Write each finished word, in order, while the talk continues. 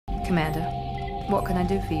Commander, what can I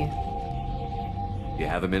do for you? You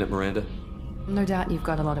have a minute, Miranda? No doubt you've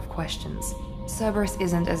got a lot of questions. Cerberus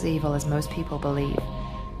isn't as evil as most people believe.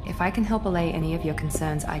 If I can help allay any of your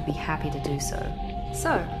concerns, I'd be happy to do so.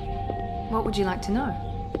 So, what would you like to know?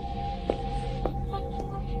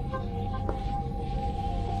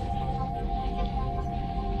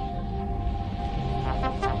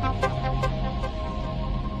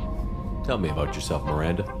 Tell me about yourself,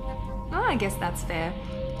 Miranda. Oh, I guess that's fair.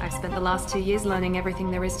 I've spent the last 2 years learning everything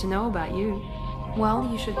there is to know about you. Well,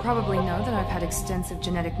 you should probably know that I've had extensive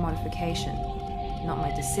genetic modification. Not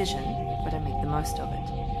my decision, but I make the most of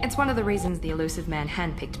it. It's one of the reasons the elusive man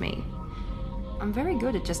handpicked me. I'm very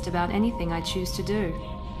good at just about anything I choose to do.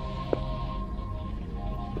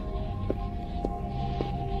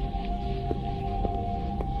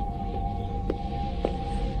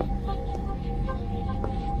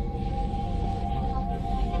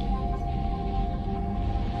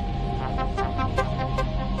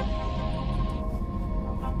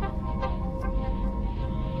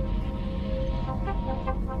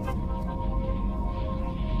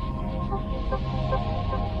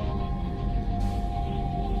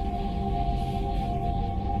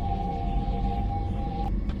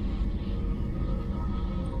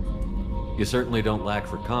 You certainly don't lack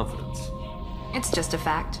for confidence. It's just a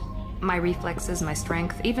fact. My reflexes, my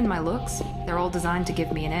strength, even my looks, they're all designed to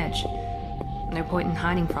give me an edge. No point in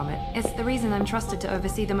hiding from it. It's the reason I'm trusted to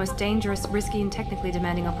oversee the most dangerous, risky, and technically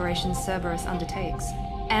demanding operations Cerberus undertakes.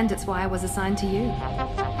 And it's why I was assigned to you.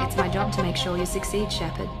 It's my job to make sure you succeed,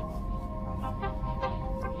 Shepard.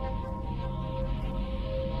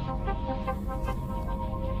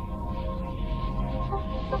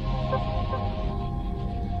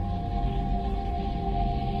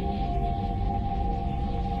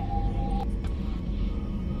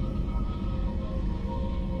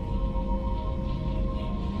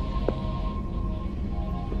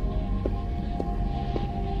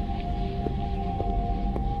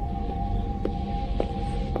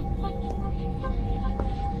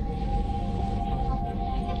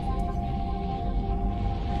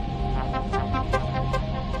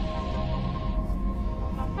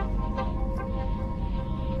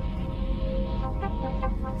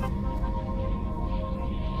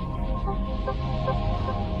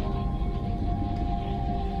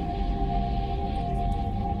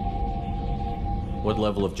 What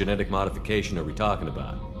level of genetic modification are we talking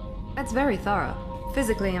about? That's very thorough.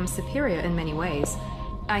 Physically, I'm superior in many ways.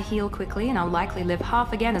 I heal quickly, and I'll likely live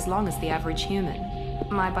half again as long as the average human.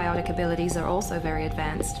 My biotic abilities are also very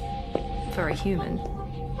advanced. For a human.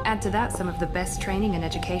 Add to that some of the best training and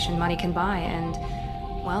education money can buy, and,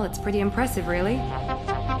 well, it's pretty impressive, really.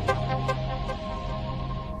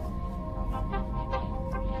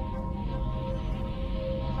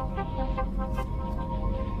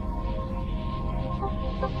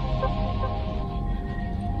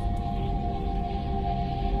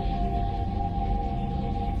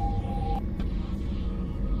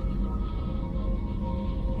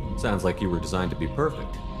 Sounds like you were designed to be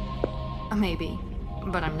perfect. Maybe,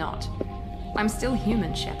 but I'm not. I'm still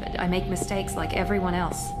human, Shepard. I make mistakes like everyone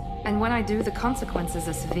else. And when I do, the consequences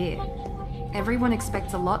are severe. Everyone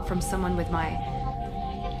expects a lot from someone with my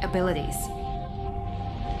abilities.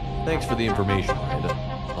 Thanks for the information, Miranda.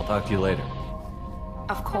 I'll talk to you later.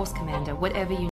 Of course, Commander. Whatever you